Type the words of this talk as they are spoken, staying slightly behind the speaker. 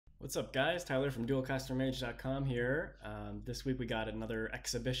What's up, guys? Tyler from Duelcaster here. This week we got another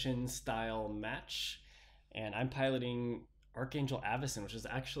exhibition style match, and I'm piloting Archangel Avacyn, which is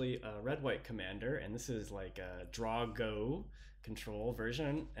actually a red-white commander, and this is like a draw-go control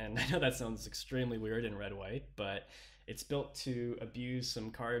version. And I know that sounds extremely weird in red-white, but it's built to abuse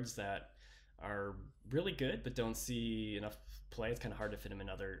some cards that are really good but don't see enough play. It's kind of hard to fit them in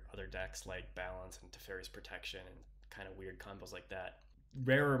other decks like Balance and Teferi's Protection and kind of weird combos like that.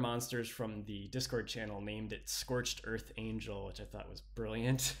 Rarer monsters from the Discord channel named it Scorched Earth Angel, which I thought was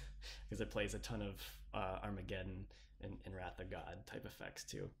brilliant because it plays a ton of Armageddon and Wrath of God type effects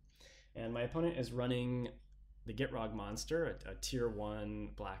too. And my opponent is running the Gitrog Monster, a tier 1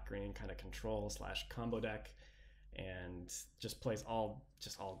 black-green kind of control / combo deck, and just plays all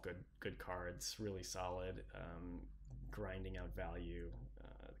good cards, really solid, grinding out value,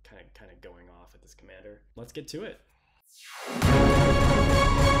 kind of going off at this commander. Let's get to it.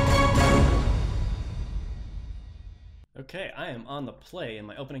 Okay, I am on the play, and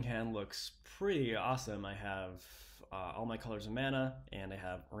my opening hand looks pretty awesome. I have all my colors of mana, and I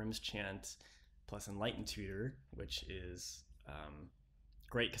have Orim's Chant plus Enlightened Tutor, which is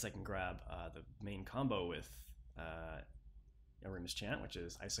great because I can grab the main combo with Orim's Chant, which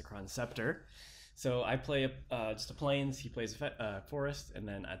is Isochron Scepter. So I play just a plains, he plays a forest, and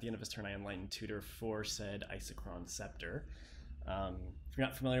then at the end of his turn I Enlightened Tutor for said Isochron Scepter. If you're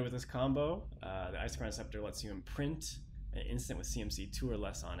not familiar with this combo, the Isochron Scepter lets you imprint an instant with CMC 2 or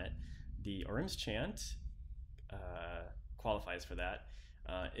less on it. The Orim's Chant qualifies for that.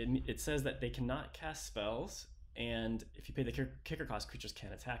 It says that they cannot cast spells, and if you pay the kicker cost, creatures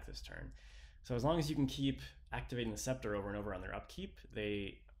can't attack this turn. So as long as you can keep activating the Scepter over and over on their upkeep,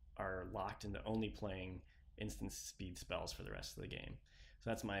 they are locked into only playing instant speed spells for the rest of the game. So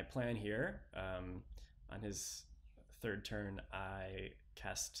that's my plan here. On his third turn, I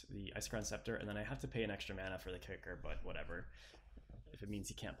cast the Isochron Scepter, and then I have to pay an extra mana for the kicker, but whatever. If it means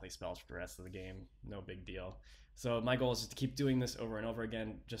he can't play spells for the rest of the game, no big deal. So my goal is just to keep doing this over and over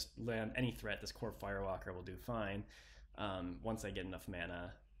again, just land any threat. This core Firewalker will do fine. Once I get enough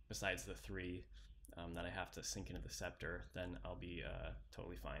mana, besides the 3 that I have to sink into the Scepter, then I'll be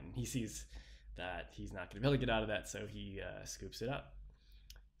totally fine. He sees that he's not going to be able to get out of that, so he scoops it up.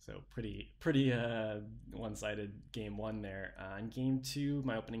 So pretty one-sided game 1 there. In game 2,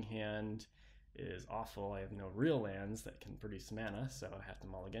 my opening hand is awful. I have no real lands that can produce mana, so I have to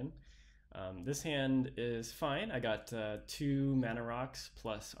mulligan. This hand is fine. I got 2 mana rocks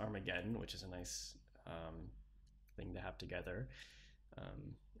plus Armageddon, which is a nice thing to have together.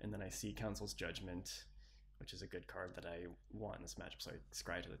 And then I see Council's Judgment, which is a good card that I want in this matchup, so I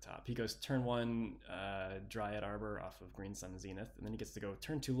scry to the top. He goes turn 1 Dryad Arbor off of Green Sun Zenith, and then he gets to go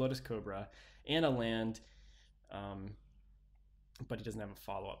turn 2 Lotus Cobra and a land, but he doesn't have a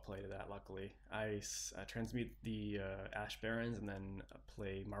follow-up play to that, luckily. I transmute the Ash Barrens and then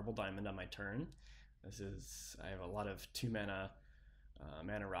play Marble Diamond on my turn. I have a lot of 2 mana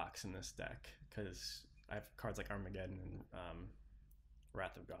rocks in this deck, because I have cards like Armageddon and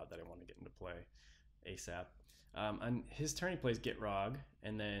Wrath of God that I want to get into play ASAP. On his turn, he plays Gitrog,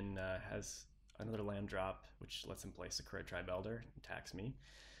 and then has another land drop, which lets him play Sakura Tribe Elder, attacks me.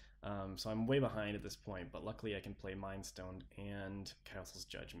 So I'm way behind at this point, but luckily I can play Mind Stone and Council's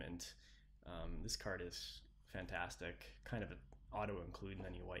Judgment. This card is fantastic, kind of an auto-include in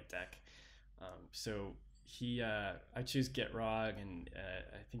any white deck. So I choose Gitrog, and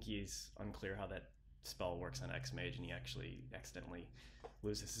I think he's unclear how that spell works on X-Mage, and he actually accidentally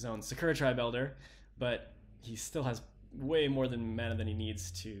loses his own Sakura Tribe Elder, but he still has way more mana than he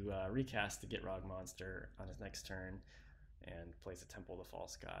needs to recast the Gitrog Monster on his next turn, and plays a Temple of the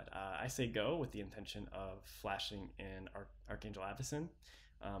False God. I say go with the intention of flashing in Archangel Avacyn,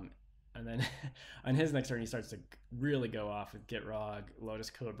 and then on his next turn he starts to really go off with Gitrog, Lotus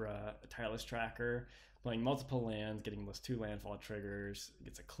Cobra, a Tireless Tracker, playing multiple lands, getting those 2 landfall triggers,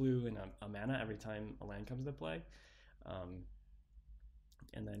 gets a clue and a mana every time a land comes into play.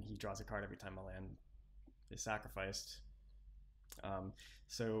 And then he draws a card every time a land is sacrificed.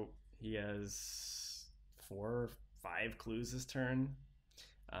 So he has 4 or 5 clues this turn.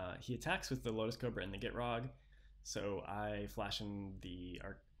 He attacks with the Lotus Cobra and the Gitrog, so I flash in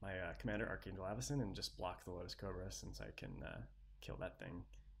my commander Archangel Avacyn and just block the Lotus Cobra, since I can kill that thing,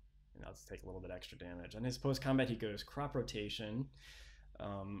 and I'll just take a little bit extra damage. On his post-combat, he goes Crop Rotation,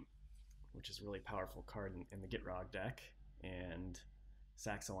 which is a really powerful card in the Gitrog deck, and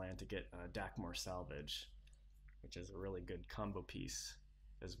sacks a land to get Dakmor Salvage, which is a really good combo piece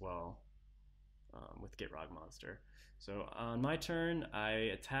as well with Gitrog Monster. So on my turn, I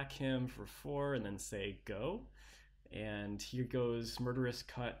attack him for 4 and then say go, and here goes Murderous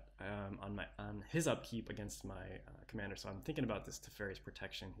Cut on his upkeep against my commander. So I'm thinking about this Teferi's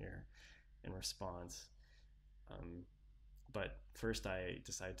Protection here in response. But first I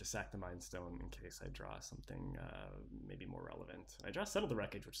decide to sack the Mind Stone in case I draw something maybe more relevant. I draw Settle the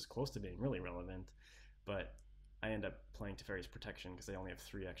Wreckage, which is close to being really relevant, but I end up playing Teferi's Protection because they only have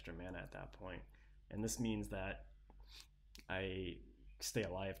 3 extra mana at that point. And this means that I stay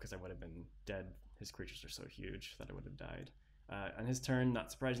alive because I would have been dead. His creatures are so huge that I would have died. On his turn,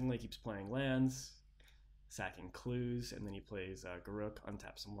 not surprisingly, keeps playing lands, sacking clues, and then he plays Garruk,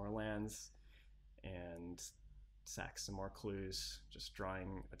 untaps some more lands, and sacks some more clues, just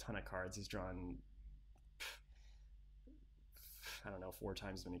drawing a ton of cards. He's drawn, I don't know, 4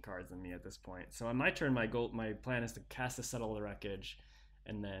 times as many cards than me at this point. So on my turn, my plan is to cast a Settle the Wreckage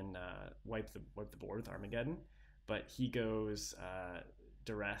and then wipe the board with Armageddon. But he goes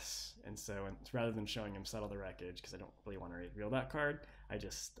Duress, and so rather than showing him Settle the Wreckage, because I don't really want to reveal that card, I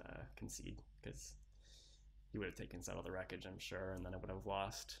just concede, because he would have taken Settle the Wreckage, I'm sure, and then I would have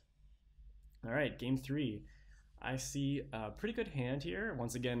lost. All right, game 3. I see a pretty good hand here.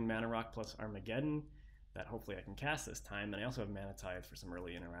 Once again, Mana Rock plus Armageddon that hopefully I can cast this time. And I also have Mana Tithe for some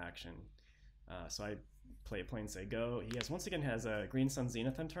early interaction. So I play Plain Say Go. He once again has a Green Sun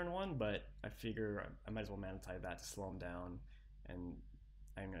Zenith on turn 1, but I figure I might as well Mana Tithe that to slow him down. And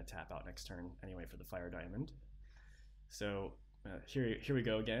I'm going to tap out next turn anyway for the Fire Diamond. So here we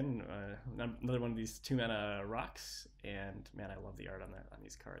go again. Another one of these 2-mana rocks. And man, I love the art on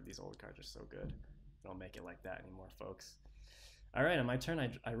these cards. These old cards are so good. Don't make it like that anymore, folks. All right, on my turn,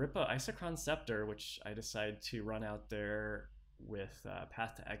 I rip a Isochron Scepter, which I decide to run out there with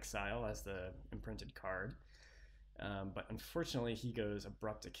Path to Exile as the imprinted card. But unfortunately, he goes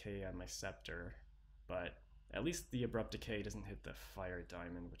Abrupt Decay on my Scepter. But at least the Abrupt Decay doesn't hit the Fire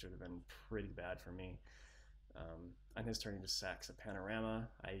Diamond, which would have been pretty bad for me. On his turn, he just sacks a Panorama.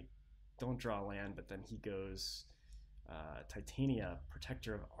 I don't draw land, but then he goes Titania,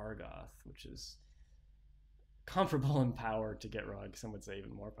 Protector of Argoth, which is comparable in power to Gitrog, some would say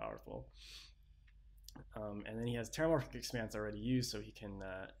even more powerful. And then he has Terramorphic Expanse already used, so he can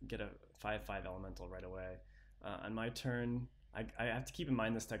get a 5/5 elemental right away. On my turn, I have to keep in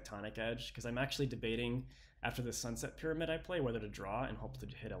mind this Tectonic Edge, because I'm actually debating after the Sunset Pyramid I play whether to draw and hope to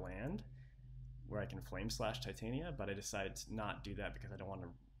hit a land where I can Flame Slash Titania, but I decided to not do that because I don't want to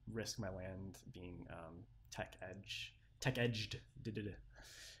risk my land being tech-edged.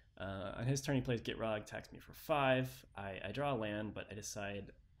 On his turn, he plays Gitrog, attacks me for 5. I draw a land, but I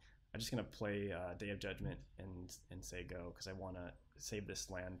decide I'm just going to play Day of Judgment and say go, because I want to save this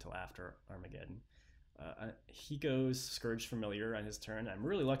land until after Armageddon. He goes Scourge Familiar on his turn. I'm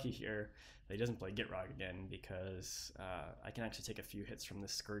really lucky here that he doesn't play Gitrog again, because I can actually take a few hits from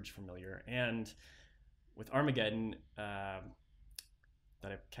this Scourge Familiar. And with Armageddon that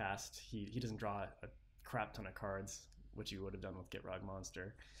I cast, he doesn't draw a crap ton of cards, which he would have done with Gitrog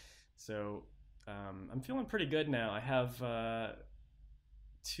Monster. So I'm feeling pretty good now. I have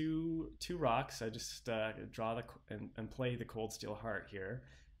two rocks. I just draw and play the Cold Steel Heart here,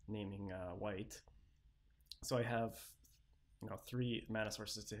 naming white. So I have 3 mana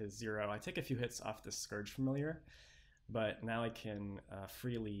sources to his 0. I take a few hits off this Scourge Familiar, but now I can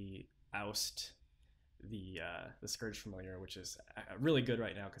freely oust the Scourge Familiar, which is really good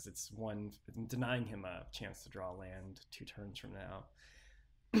right now because it's denying him a chance to draw land 2 turns from now.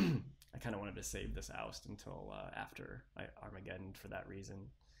 I kind of wanted to save this oust until after Armageddon for that reason.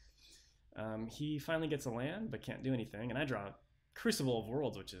 He finally gets a land, but can't do anything, and I draw Crucible of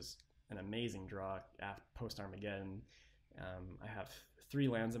Worlds, which is an amazing draw post Armageddon. I have 3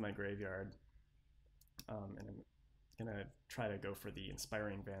 lands in my graveyard, and I'm gonna try to go for the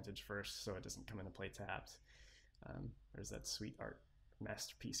Inspiring Vantage first, so it doesn't come into play tapped. There's that sweet art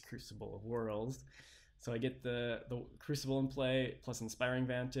masterpiece, Crucible of Worlds. So I get the Crucible in play plus Inspiring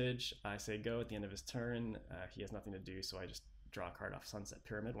Vantage. I say go at the end of his turn. He has nothing to do, so I just draw a card off Sunset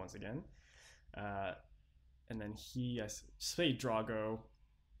Pyramid once again. And then I say draw go.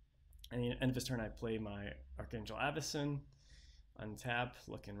 And at the end of his turn, I play my Archangel Avacyn, untap,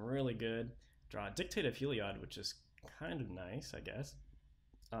 looking really good. Draw a Dictate of Heliod, which is kind of nice, I guess.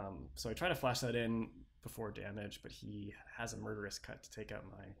 So I try to flash that in before damage, but he has a Murderous Cut to take out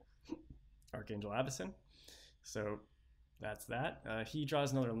my Archangel Avacyn. So that's that. He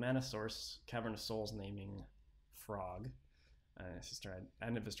draws another mana source, Cavern of Souls, naming Frog. At the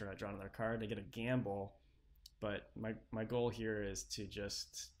end of his turn, I draw another card. I get a gamble, but my goal here is to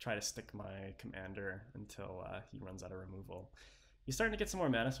just try to stick my commander until he runs out of removal. He's starting to get some more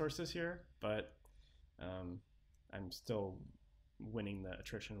mana sources here, but I'm still winning the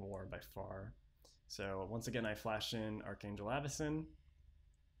attrition war by far. So once again, I flash in Archangel Avacyn,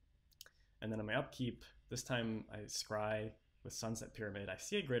 and then on my upkeep, this time I scry with Sunset Pyramid. I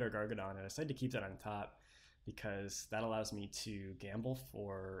see a Greater Gargadon, and I decided to keep that on top because that allows me to gamble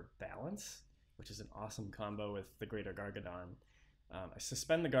for balance, which is an awesome combo with the Greater Gargadon. I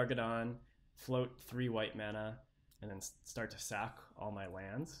suspend the Gargadon, float 3 white mana, and then start to sack all my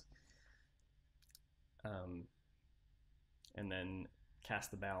lands. And then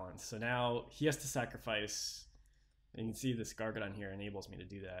cast the balance. So now he has to sacrifice, and you can see this Gargadon here enables me to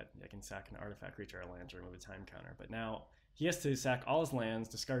do that. I can sack an artifact creature or land to remove a time counter. But now he has to sack all his lands,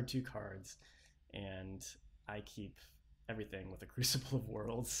 discard 2 cards, and I keep everything with a Crucible of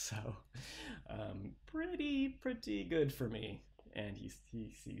Worlds. So pretty good for me. And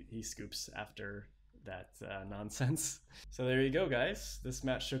he scoops after that nonsense. So there you go, guys. This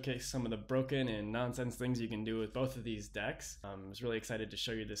match showcased some of the broken and nonsense things you can do with both of these decks. I was really excited to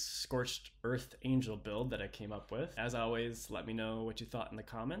show you this Scorched Earth Angel build that I came up with. As always, let me know what you thought in the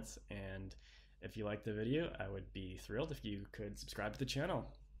comments, and if you liked the video, I would be thrilled if you could subscribe to the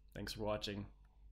channel. Thanks for watching.